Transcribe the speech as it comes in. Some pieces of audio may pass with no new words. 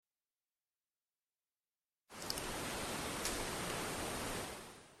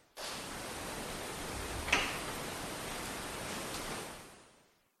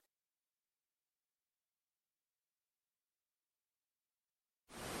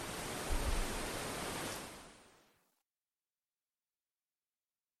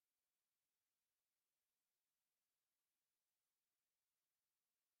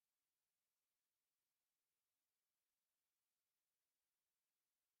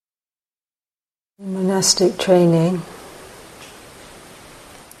In monastic training,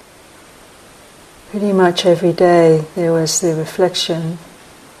 pretty much every day there was the reflection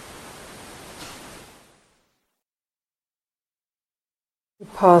the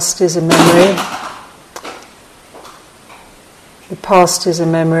past is a memory. The past is a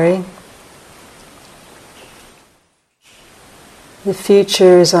memory. The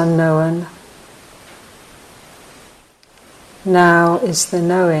future is unknown. Now is the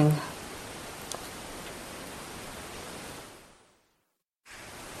knowing.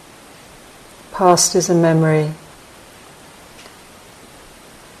 Past is a memory.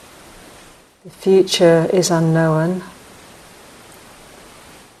 The future is unknown.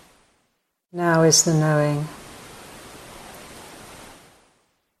 Now is the knowing.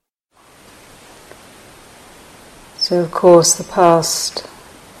 So of course the past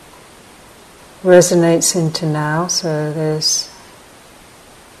resonates into now, so there's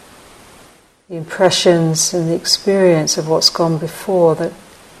the impressions and the experience of what's gone before that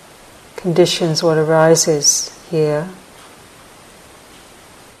conditions what arises here.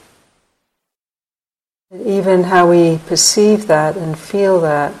 But even how we perceive that and feel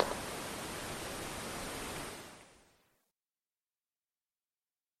that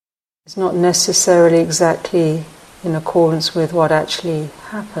is not necessarily exactly in accordance with what actually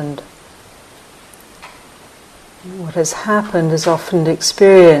happened. What has happened is often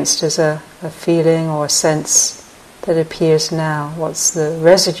experienced as a feeling or a sense that appears now, what's the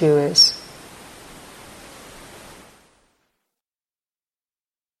residue is.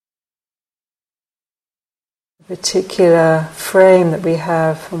 The particular frame that we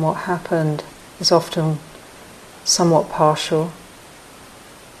have from what happened is often somewhat partial.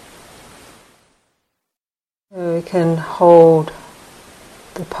 So we can hold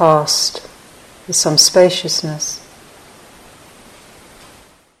the past with some spaciousness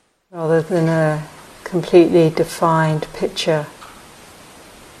rather than a completely defined picture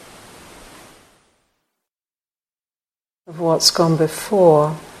of what's gone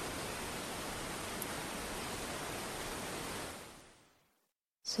before.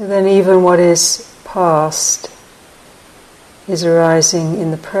 So then even what is past is arising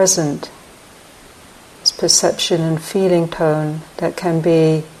in the present. This perception and feeling tone that can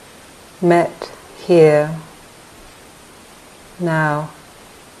be met here, now,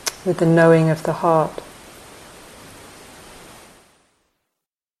 with the knowing of the heart.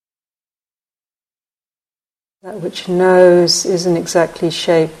 That which knows isn't exactly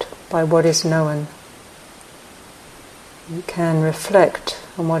shaped by what is known. You can reflect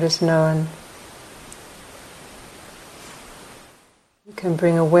on what is known. You can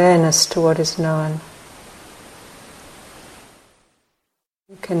bring awareness to what is known.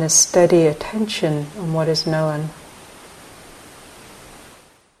 You can steady attention on what is known.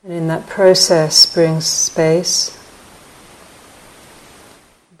 And in that process brings space,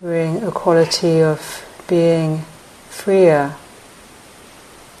 bring a quality of being freer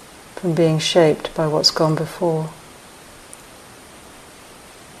from being shaped by what's gone before.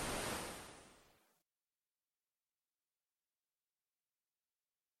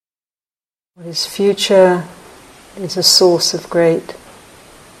 What is future is a source of great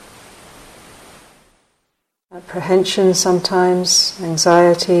apprehension sometimes,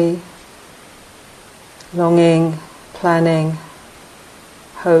 anxiety, longing, planning,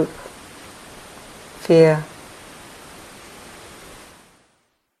 hope, fear.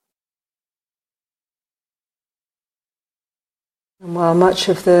 And while much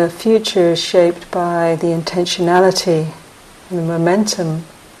of the future is shaped by the intentionality and the momentum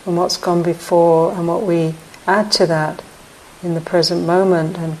from what's gone before and what we add to that in the present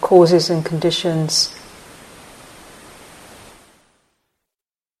moment and causes and conditions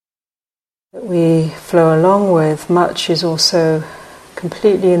that we flow along with, much is also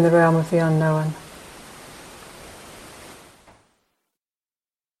completely in the realm of the unknown.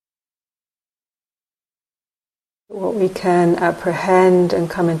 What we can apprehend and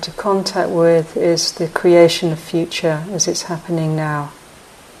come into contact with is the creation of future as it's happening now,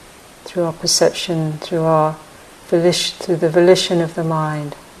 through our perception, through the volition of the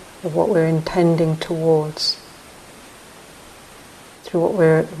mind, of what we're intending towards, through what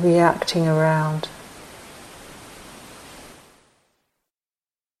we're reacting around.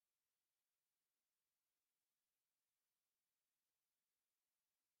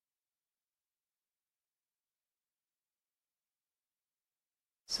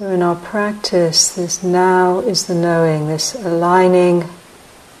 So in our practice, this now is the knowing, this aligning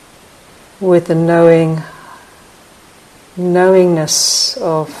with the knowingness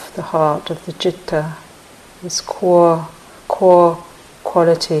of the heart, of the citta, this core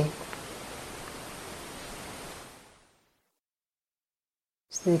quality.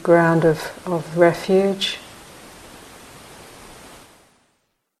 the ground of refuge,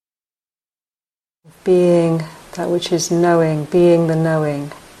 being that which is knowing, being the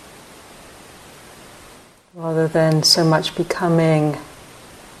knowing, rather than so much becoming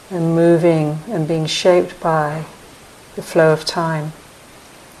and moving and being shaped by the flow of time.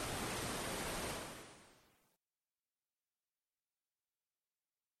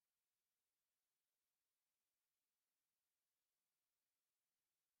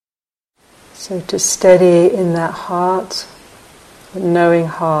 So to steady in that heart, the knowing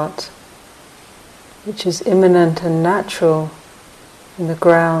heart, which is immanent and natural in the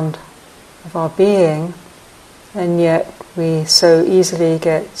ground of our being, and yet we so easily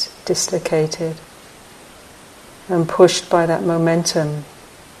get dislocated and pushed by that momentum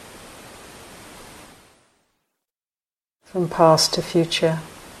from past to future.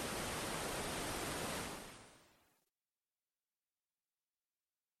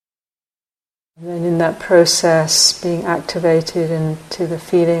 And then in that process, being activated into the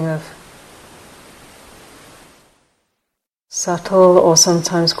feeling of subtle or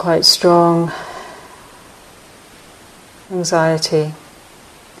sometimes quite strong anxiety,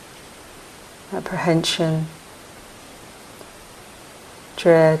 apprehension,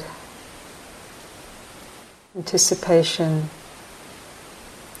 dread, anticipation,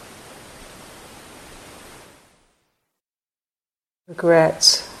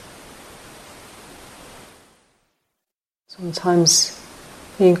 regret. Sometimes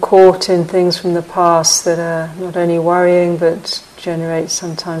being caught in things from the past that are not only worrying but generate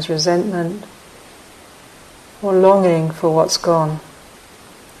sometimes resentment or longing for what's gone,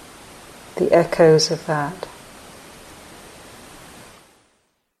 the echoes of that.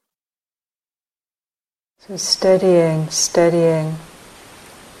 So steadying,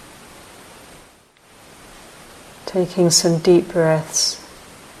 taking some deep breaths.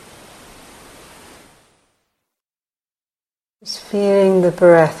 Just feeling the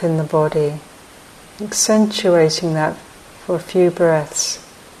breath in the body, accentuating that for a few breaths,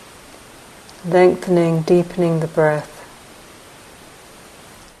 lengthening, deepening the breath.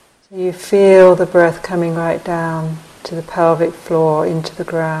 So you feel the breath coming right down to the pelvic floor, into the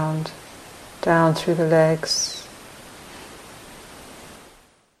ground, down through the legs.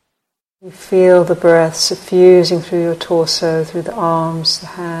 You feel the breath suffusing through your torso, through the arms, the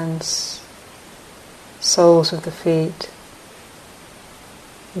hands, soles of the feet.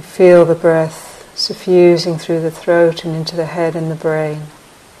 You feel the breath suffusing through the throat and into the head and the brain.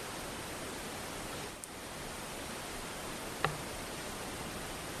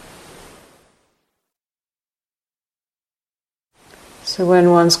 So when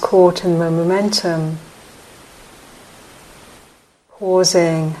one's caught in the momentum,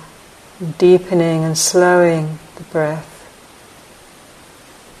 pausing, and deepening and slowing the breath.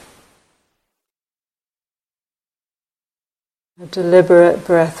 A deliberate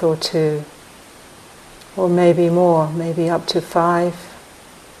breath or two, or maybe more, maybe up to 5.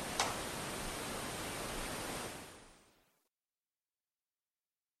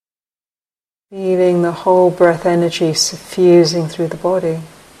 Feeling the whole breath energy suffusing through the body.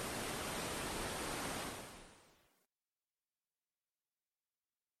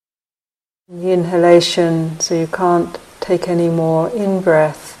 The inhalation, so you can't take any more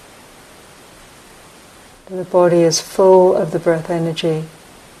in-breath. The body is full of the breath energy.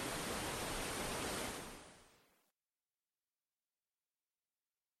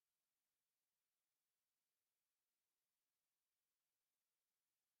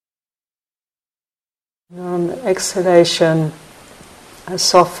 And on exhalation, a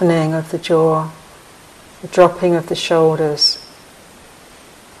softening of the jaw, the dropping of the shoulders,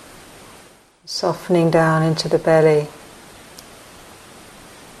 softening down into the belly.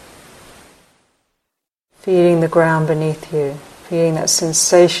 Feeling the ground beneath you, feeling that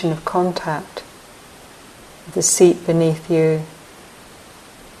sensation of contact with the seat beneath you,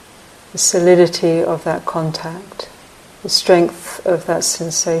 the solidity of that contact, the strength of that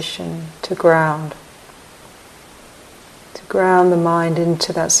sensation to ground the mind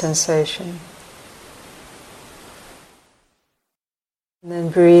into that sensation. And then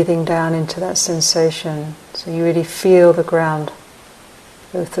breathing down into that sensation, so you really feel the ground,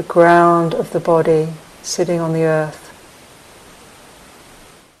 both the ground of the body sitting on the earth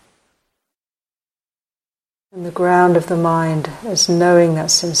and the ground of the mind as knowing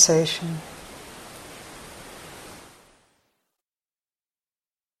that sensation.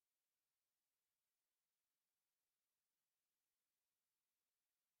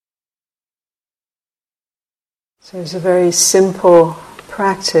 So it's a very simple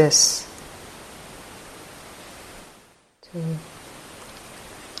practice to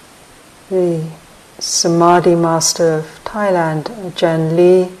The Samadhi master of Thailand, Ajahn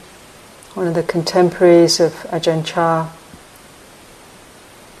Lee, one of the contemporaries of Ajahn Chah,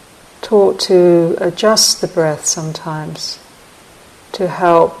 taught to adjust the breath sometimes to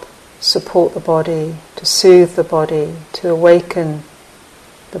help support the body, to soothe the body, to awaken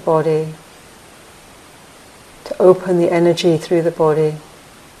the body, to open the energy through the body,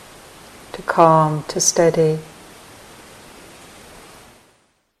 to calm, to steady.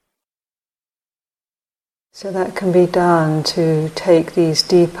 So that can be done to take these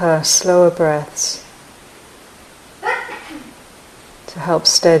deeper, slower breaths to help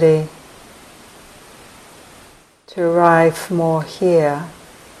steady, to arrive more here.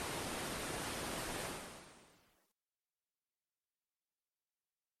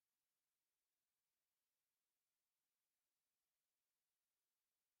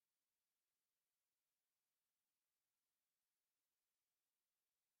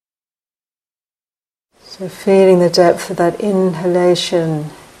 So feeling the depth of that inhalation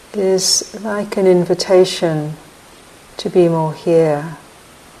is like an invitation to be more here.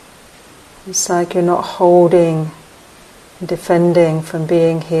 It's like you're not holding and defending from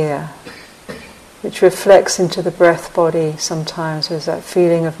being here, which reflects into the breath body sometimes. There's that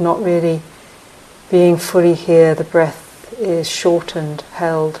feeling of not really being fully here. The breath is shortened,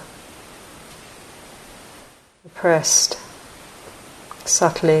 held, repressed,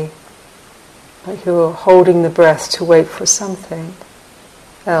 subtly. Like you're holding the breath to wait for something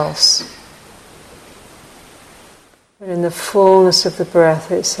else. But in the fullness of the breath,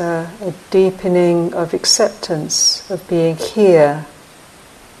 it's a deepening of acceptance of being here.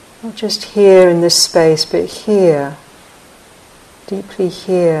 Not just here in this space, but here, deeply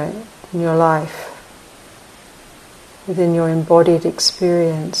here in your life, within your embodied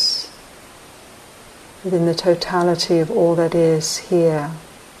experience, within the totality of all that is here.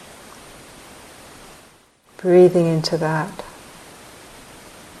 Breathing into that.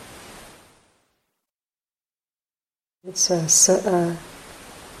 It's a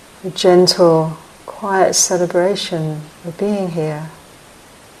gentle, quiet celebration of being here,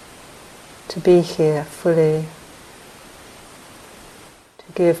 to be here fully,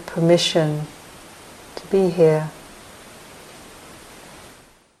 to give permission to be here.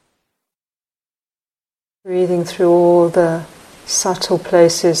 Breathing through all the subtle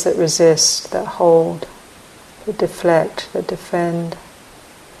places that resist, that hold, that deflect, that defend.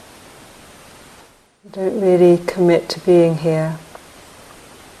 Don't really commit to being here.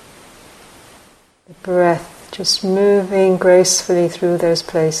 The breath just moving gracefully through those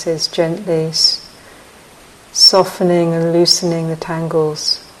places, gently softening and loosening the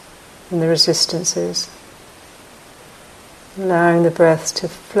tangles and the resistances. Allowing the breath to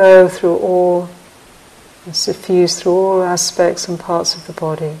flow through all, and suffuse through all aspects and parts of the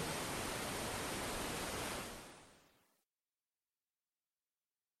body.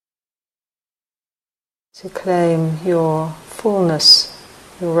 To claim your fullness,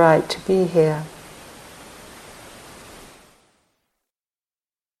 your right to be here.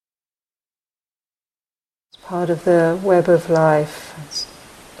 It's part of the web of life, it's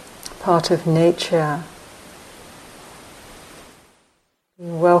part of nature.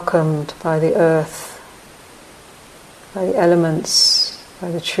 Being welcomed by the earth, by the elements,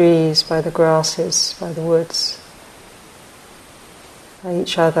 by the trees, by the grasses, by the woods, by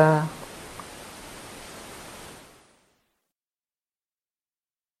each other.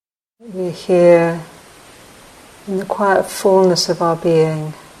 We're here in the quiet fullness of our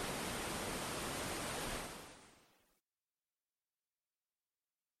being.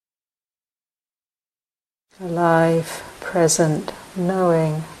 Alive, present,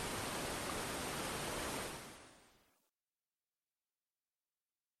 knowing.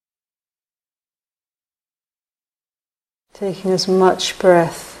 Taking as much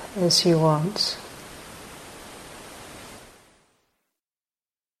breath as you want.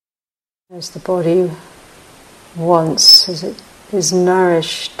 As the body wants, as it is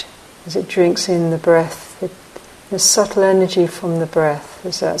nourished, as it drinks in the breath, the subtle energy from the breath,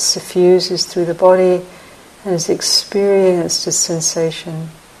 as that suffuses through the body and is experienced as sensation.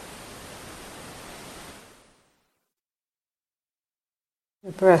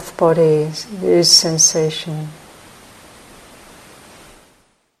 The breath body is sensation.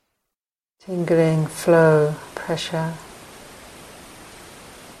 Tingling, flow, pressure.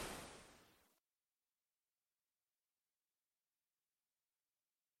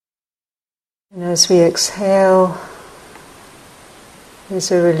 And as we exhale,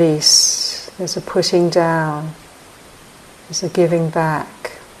 there's a release, there's a putting down, there's a giving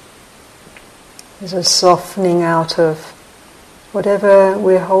back, there's a softening out of whatever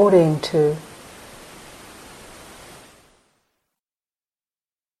we're holding to.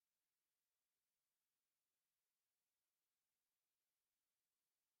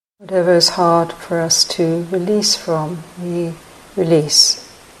 Whatever is hard for us to release from, we release.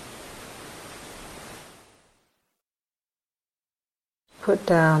 Put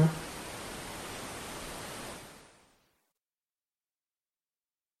down.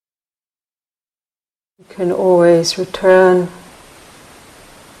 We can always return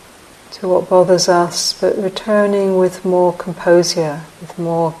to what bothers us, but returning with more composure, with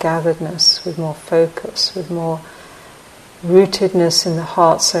more gatheredness, with more focus, with more rootedness in the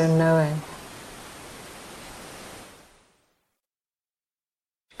heart's own knowing.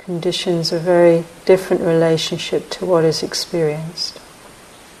 Conditions a very different relationship to what is experienced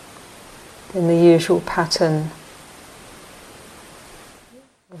in the usual pattern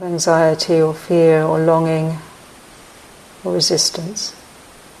of anxiety or fear or longing or resistance.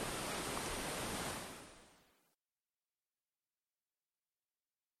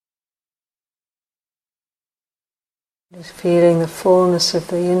 Just feeling the fullness of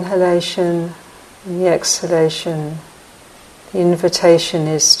the inhalation and the exhalation. The invitation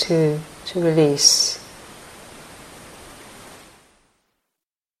is to release.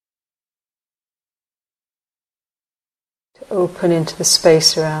 To open into the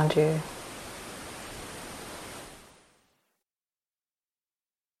space around you.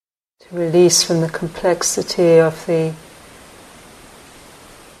 To release from the complexity of the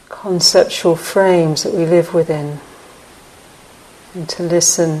conceptual frames that we live within. And to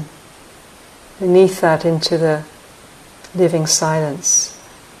listen beneath that into the living silence,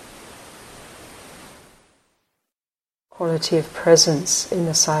 quality of presence in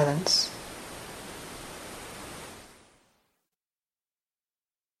the silence.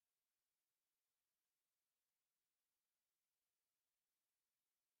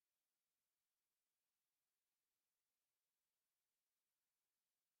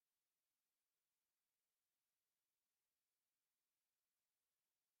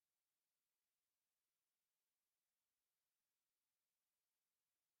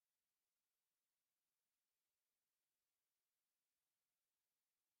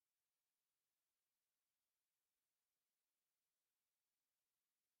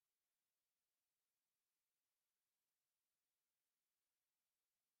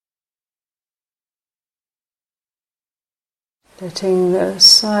 Letting the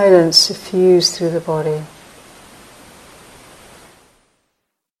silence suffuse through the body.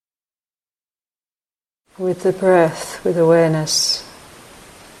 With the breath, with awareness.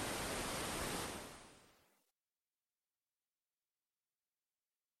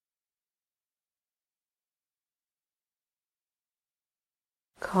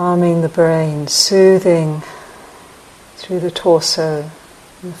 Calming the brain, soothing through the torso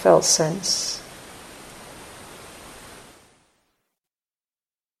and the felt sense.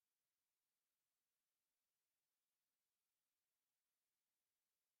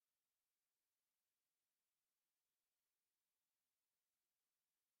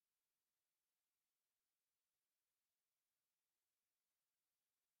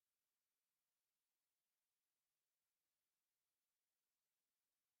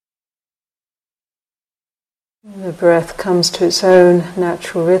 The breath comes to its own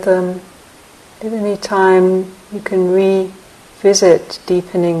natural rhythm. At any time you can revisit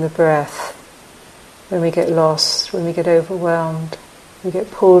deepening the breath when we get lost, when we get overwhelmed, we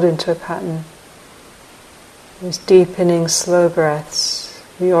get pulled into a pattern. Those deepening slow breaths,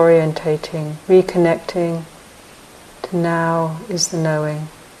 reorientating, reconnecting to now is the knowing.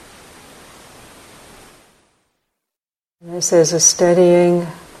 And as there's a steadying,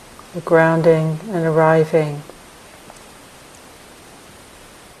 a grounding and arriving,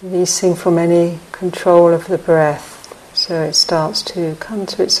 releasing from any control of the breath, so it starts to come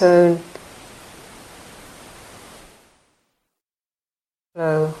to its own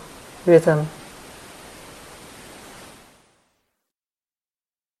flow, rhythm.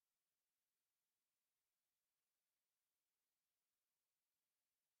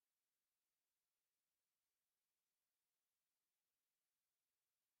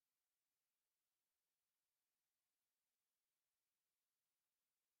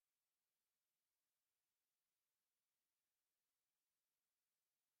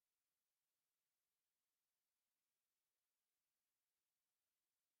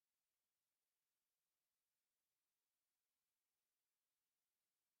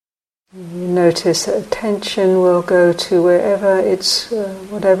 You notice that attention will go to wherever it's,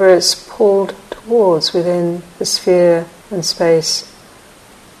 whatever it's pulled towards within the sphere and space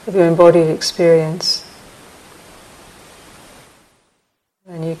of your embodied experience.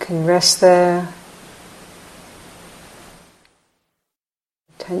 And you can rest there.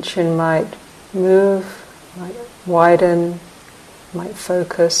 Attention might move, might widen, might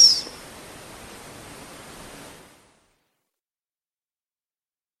focus.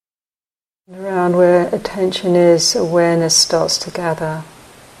 And around where attention is, awareness starts to gather.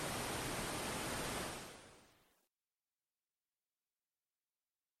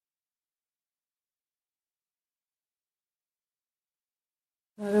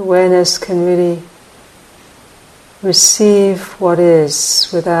 That awareness can really receive what is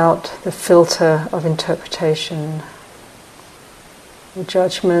without the filter of interpretation, or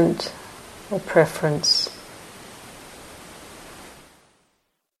judgment, or preference.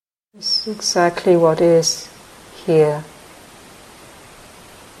 It's exactly what is here.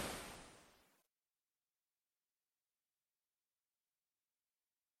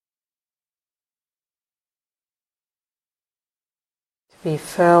 To be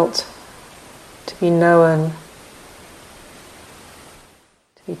felt, to be known,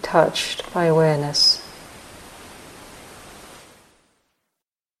 to be touched by awareness.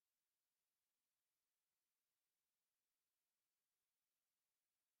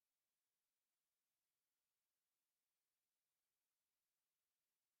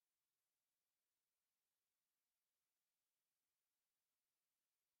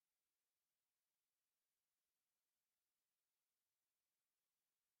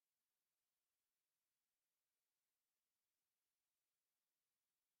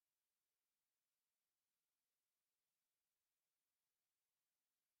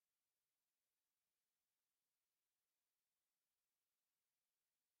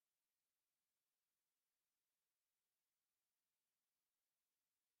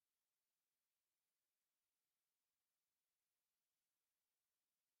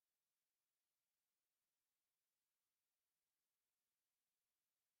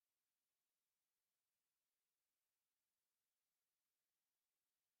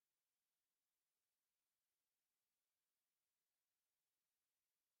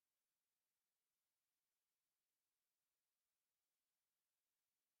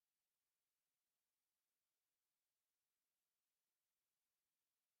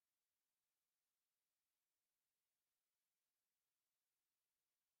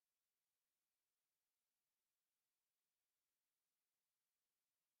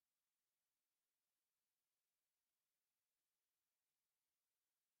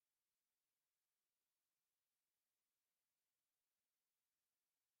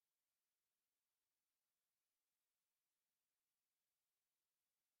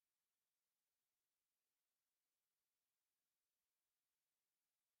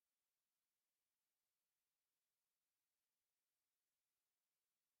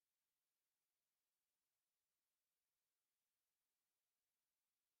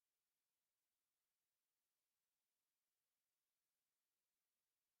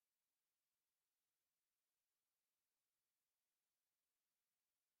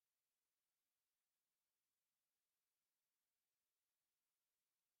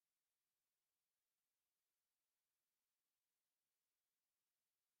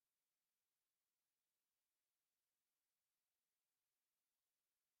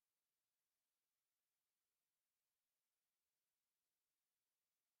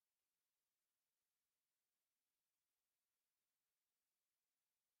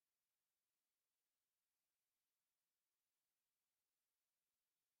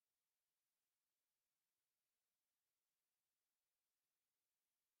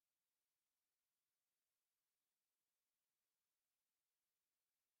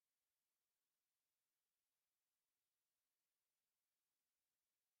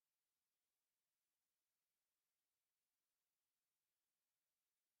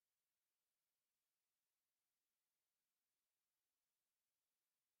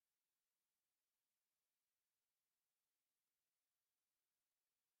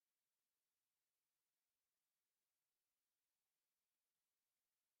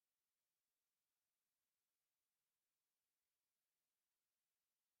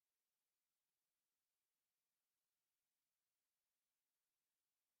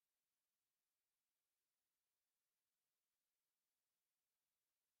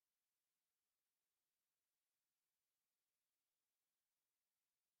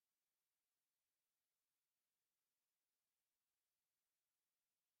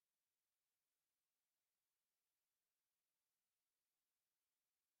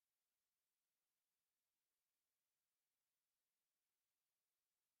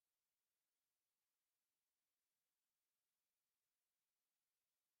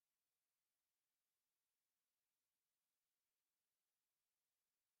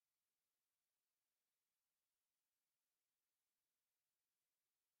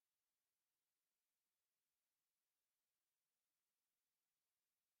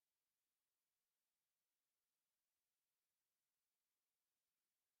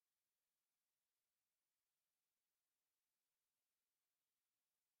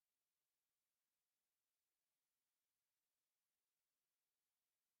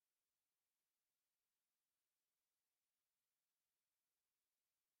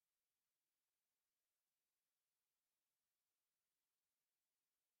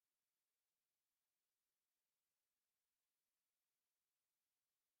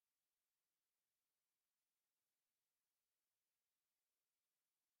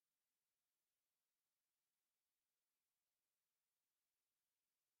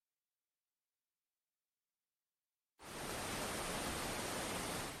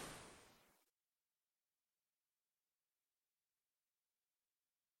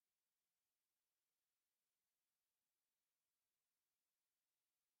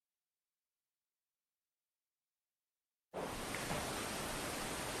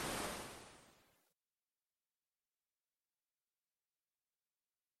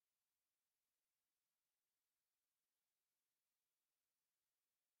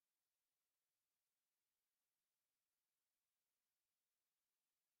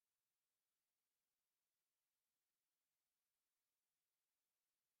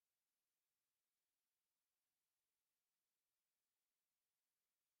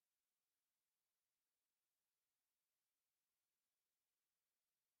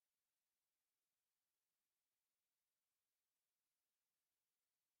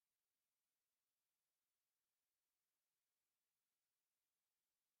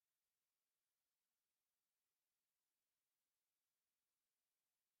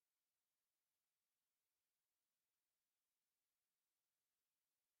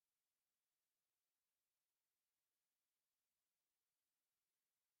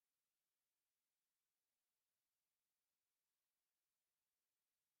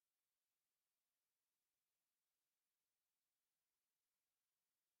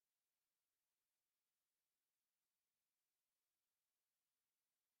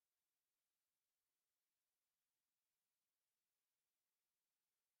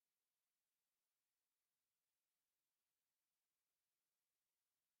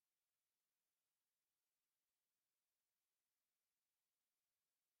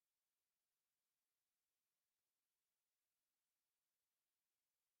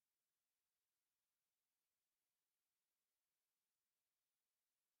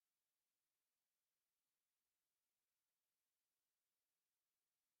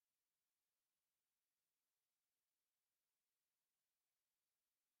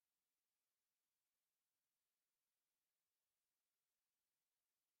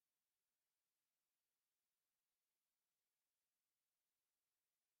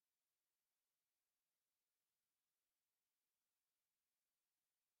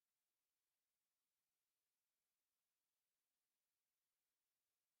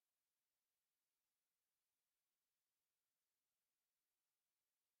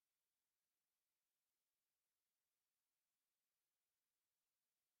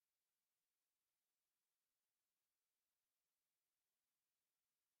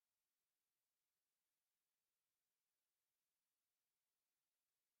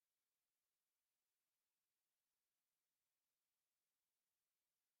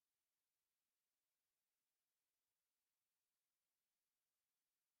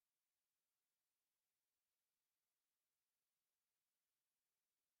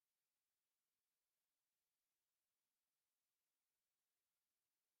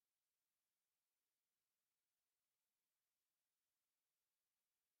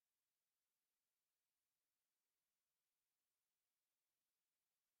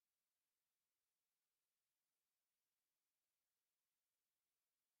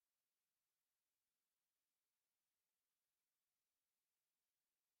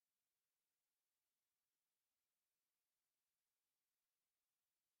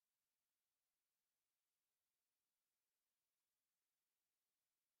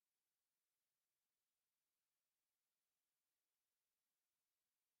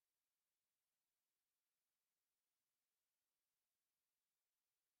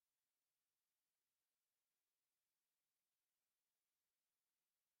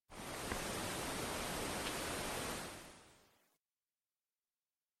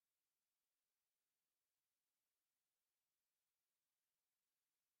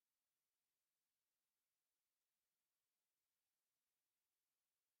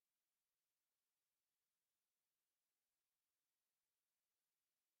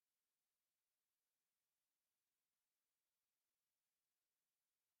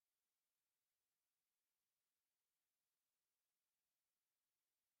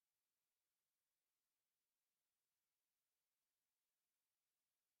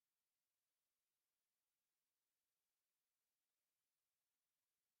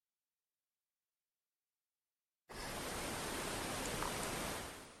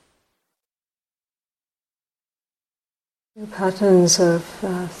 Patterns of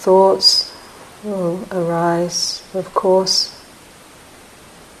thoughts will arise, of course.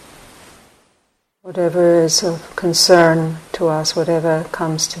 Whatever is of concern to us, whatever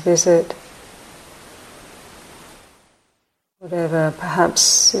comes to visit, whatever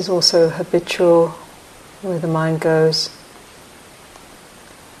perhaps is also habitual, where the mind goes.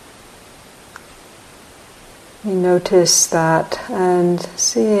 You notice that and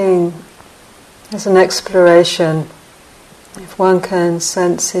seeing as an exploration, if one can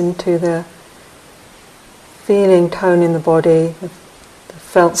sense into the feeling tone in the body, the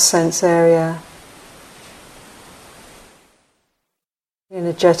felt sense area, the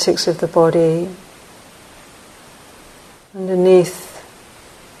energetics of the body, underneath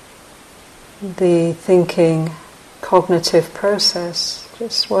the thinking, cognitive process,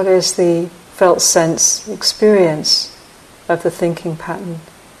 just what is the felt sense experience of the thinking pattern,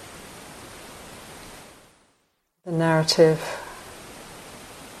 the narrative.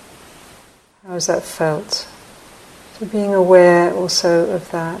 How is that felt? So being aware also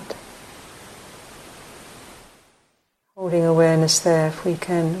of that. Holding awareness there, if we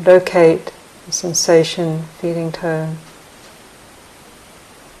can locate the sensation, feeling tone,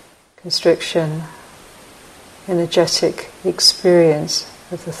 constriction, energetic experience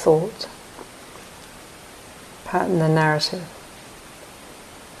of the thought, pattern, the narrative.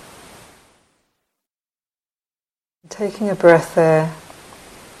 Taking a breath there,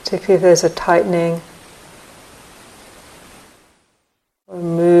 particularly if there's a tightening or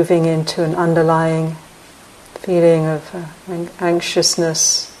moving into an underlying feeling of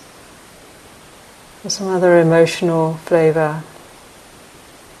anxiousness or some other emotional flavour.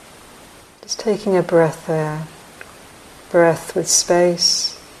 Just taking a breath there, breath with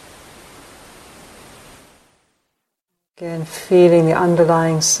space. Again, feeling the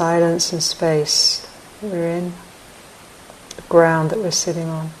underlying silence and space that we're in, the ground that we're sitting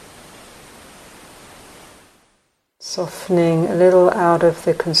on. Softening a little out of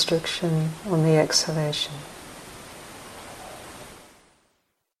the constriction on the exhalation.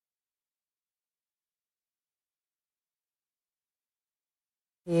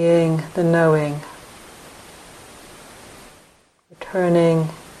 Being the knowing, returning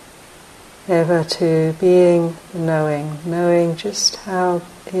ever to being the knowing, knowing just how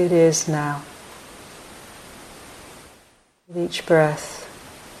it is now. With each breath.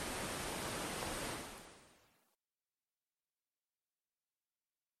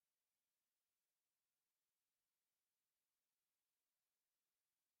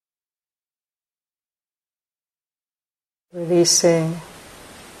 Releasing,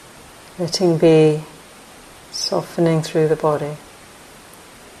 letting be, softening through the body.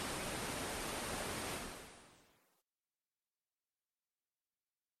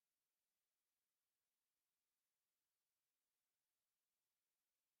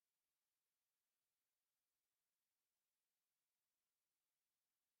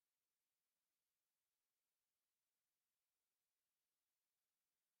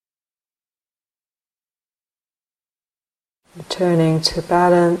 Returning to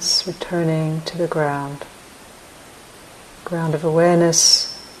balance, returning to the ground of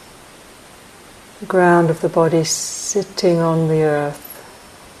awareness, the ground of the body sitting on the earth.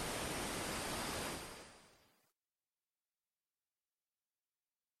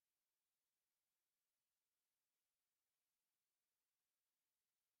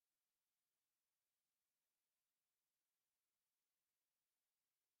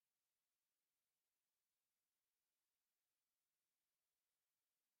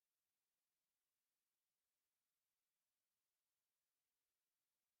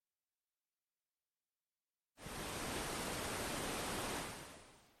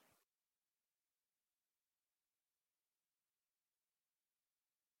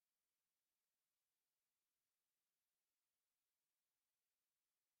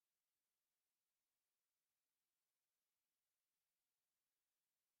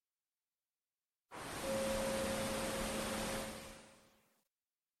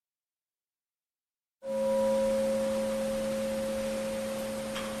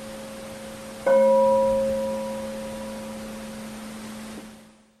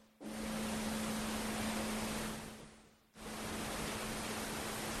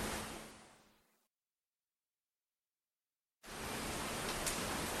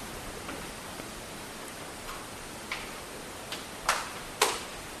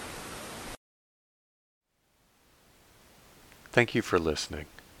 Thank you for listening.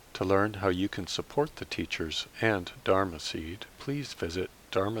 To learn how you can support the teachers and Dharma Seed, please visit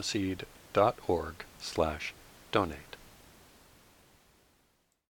dharmaseed.org/donate.